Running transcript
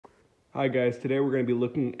Hi guys, today we're going to be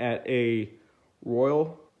looking at a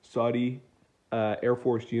Royal Saudi Air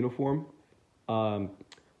Force uniform.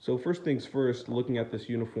 So first things first, looking at this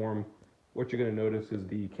uniform, what you're going to notice is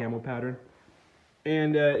the camo pattern.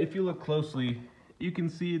 And if you look closely, you can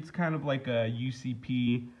see it's kind of like a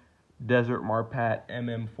UCP Desert Marpat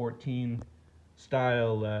MM14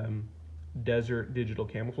 style desert digital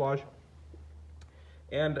camouflage.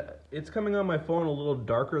 And it's coming on my phone a little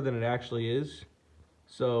darker than it actually is.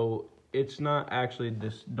 So it's not actually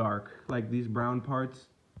this dark. Like these brown parts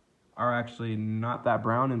are actually not that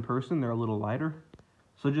brown in person. They're a little lighter.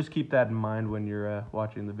 So just keep that in mind when you're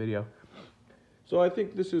watching the video. So I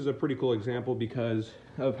think this is a pretty cool example because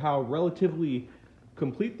of how relatively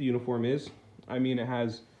complete the uniform is. I mean, it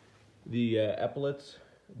has the epaulets,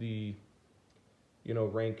 the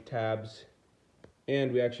rank tabs,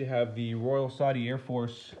 and we actually have the Royal Saudi Air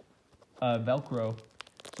Force Velcro.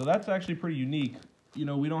 So that's actually pretty unique.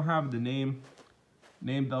 We don't have the name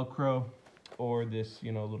Velcro or this,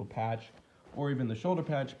 little patch or even the shoulder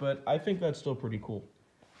patch, but I think that's still pretty cool.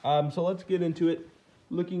 So let's get into it.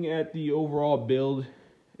 Looking at the overall build,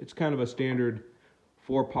 it's kind of a standard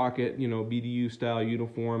 4-pocket, BDU style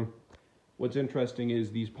uniform. What's interesting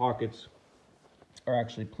is these pockets are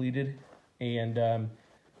actually pleated, and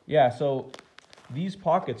yeah, so these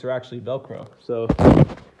pockets are actually Velcro. So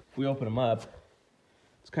if we open them up,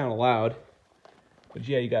 it's kind of loud. But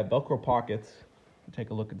yeah, you got Velcro pockets.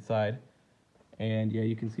 Take a look inside. And yeah,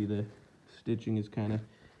 you can see the stitching is kind of,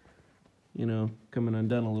 coming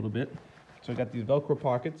undone a little bit. So I got these Velcro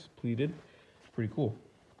pockets, pleated. Pretty cool.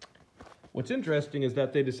 What's interesting is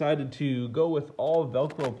that they decided to go with all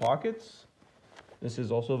Velcro pockets. This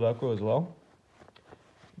is also Velcro as well.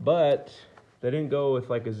 But they didn't go with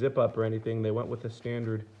like a zip up or anything. They went with a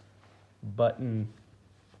standard button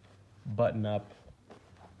up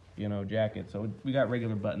jacket. So we got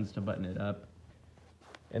regular buttons to button it up.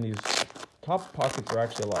 And these top pockets are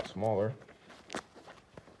actually a lot smaller.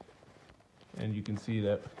 And you can see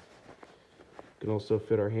that can also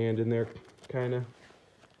fit our hand in there, kind of.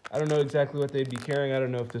 I don't know exactly what they'd be carrying. I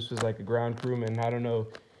don't know if this was like a ground crewman. I don't know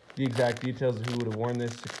the exact details of who would have worn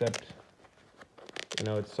this, except,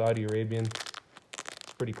 it's Saudi Arabian.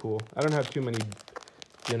 Pretty cool. I don't have too many,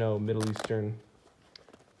 Middle Eastern,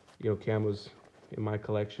 camos in my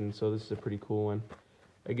collection, so this is a pretty cool one.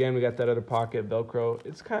 Again, we got that other pocket, Velcro.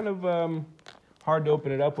 It's kind of hard to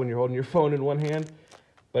open it up when you're holding your phone in one hand,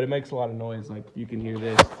 but it makes a lot of noise. Like you can hear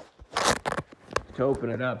this to open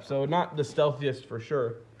it up. So not the stealthiest for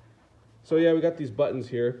sure. So yeah, we got these buttons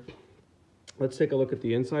here. Let's take a look at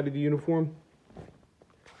the inside of the uniform.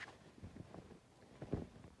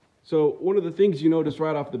 So one of the things you notice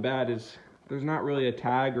right off the bat is there's not really a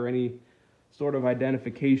tag or any sort of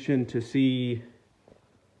identification to see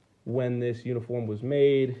when this uniform was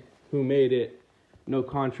made, who made it, no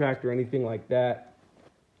contract or anything like that.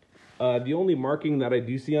 The only marking that I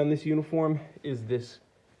do see on this uniform is this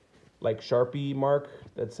like Sharpie mark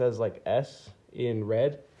that says like S in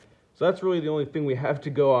red. So that's really the only thing we have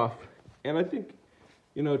to go off. And I think,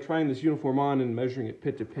 trying this uniform on and measuring it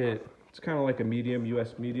pit to pit, it's kind of like a medium,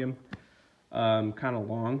 US medium, kind of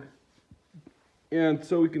long. And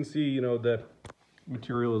so we can see, the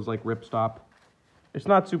material is like ripstop. It's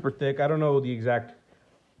not super thick. I don't know the exact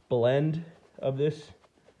blend of this.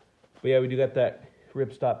 But yeah, we do got that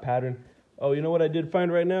ripstop pattern. Oh, you know what I did find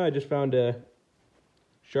right now? I just found a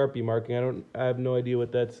Sharpie marking. I have no idea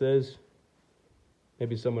what that says.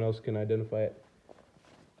 Maybe someone else can identify it.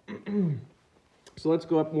 So let's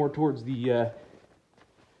go up more towards the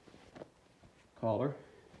collar.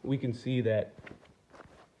 We can see that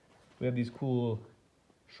we have these cool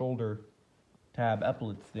shoulder tab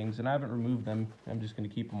epaulets things, and I haven't removed them. I'm just going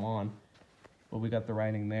to keep them on. But we got the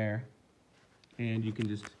writing there, and you can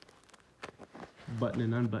just button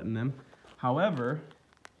and unbutton them. However,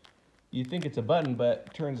 you think it's a button, but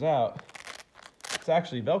it turns out it's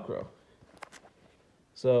actually Velcro.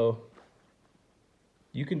 So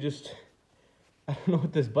you can just, I don't know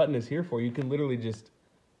what this button is here for. You can literally just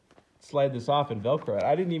slide this off and Velcro it.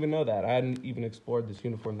 I didn't even know that. I hadn't even explored this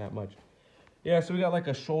uniform that much. Yeah, so we got like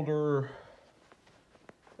a shoulder,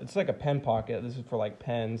 it's like a pen pocket. This is for like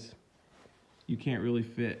pens. You can't really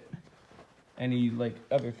fit any like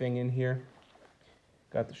other thing in here.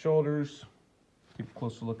 Got the shoulders. Keep a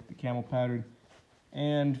closer look at the camel pattern.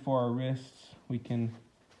 And for our wrists, we can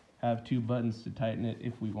have 2 buttons to tighten it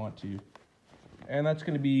if we want to. And that's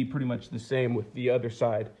going to be pretty much the same with the other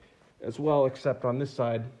side as well, except on this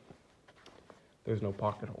side, there's no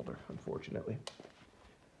pocket holder, unfortunately.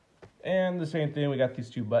 And the same thing, we got these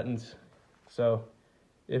 2 buttons. So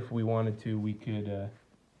if we wanted to, we could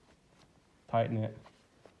tighten it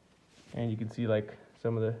And you can see like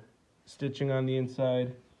some of the stitching on the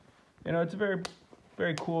inside. You know, it's a very,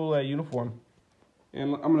 very cool uniform.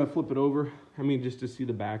 And I'm gonna flip it over. I mean, just to see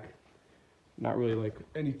the back. Not really like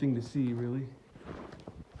anything to see, really.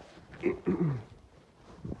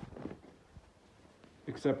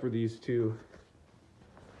 Except for these two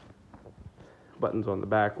buttons on the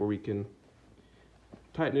back where we can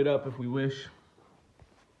tighten it up if we wish.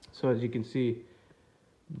 So as you can see,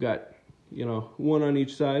 we've got, you know, one on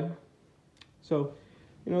each side. So,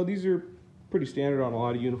 you know, these are pretty standard on a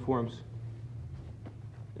lot of uniforms.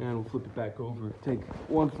 And we'll flip it back over, take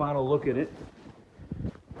one final look at it.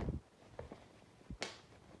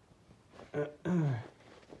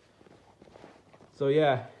 So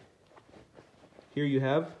yeah, here you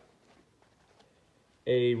have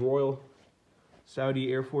a Royal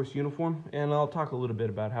Saudi Air Force uniform, and I'll talk a little bit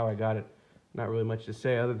about how I got it. Not really much to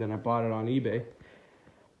say other than I bought it on eBay.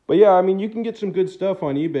 But yeah, I mean, you can get some good stuff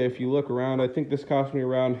on eBay if you look around. I think this cost me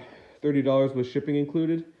around $30 with shipping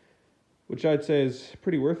included, which I'd say is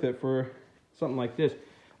pretty worth it for something like this.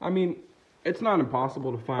 I mean, it's not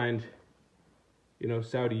impossible to find, you know,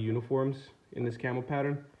 Saudi uniforms in this camo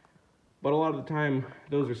pattern, but a lot of the time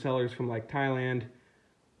those are sellers from like Thailand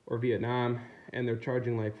or Vietnam, and they're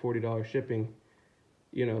charging like $40 shipping,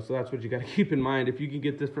 you know, so that's what you got to keep in mind. If you can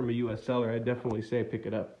get this from a US seller, I'd definitely say pick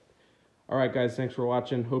it up. All right, guys, thanks for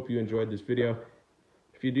watching. Hope you enjoyed this video.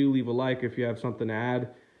 If you do, leave a like. If you have something to add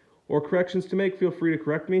or corrections to make, feel free to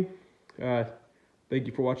correct me. Thank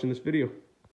you for watching this video.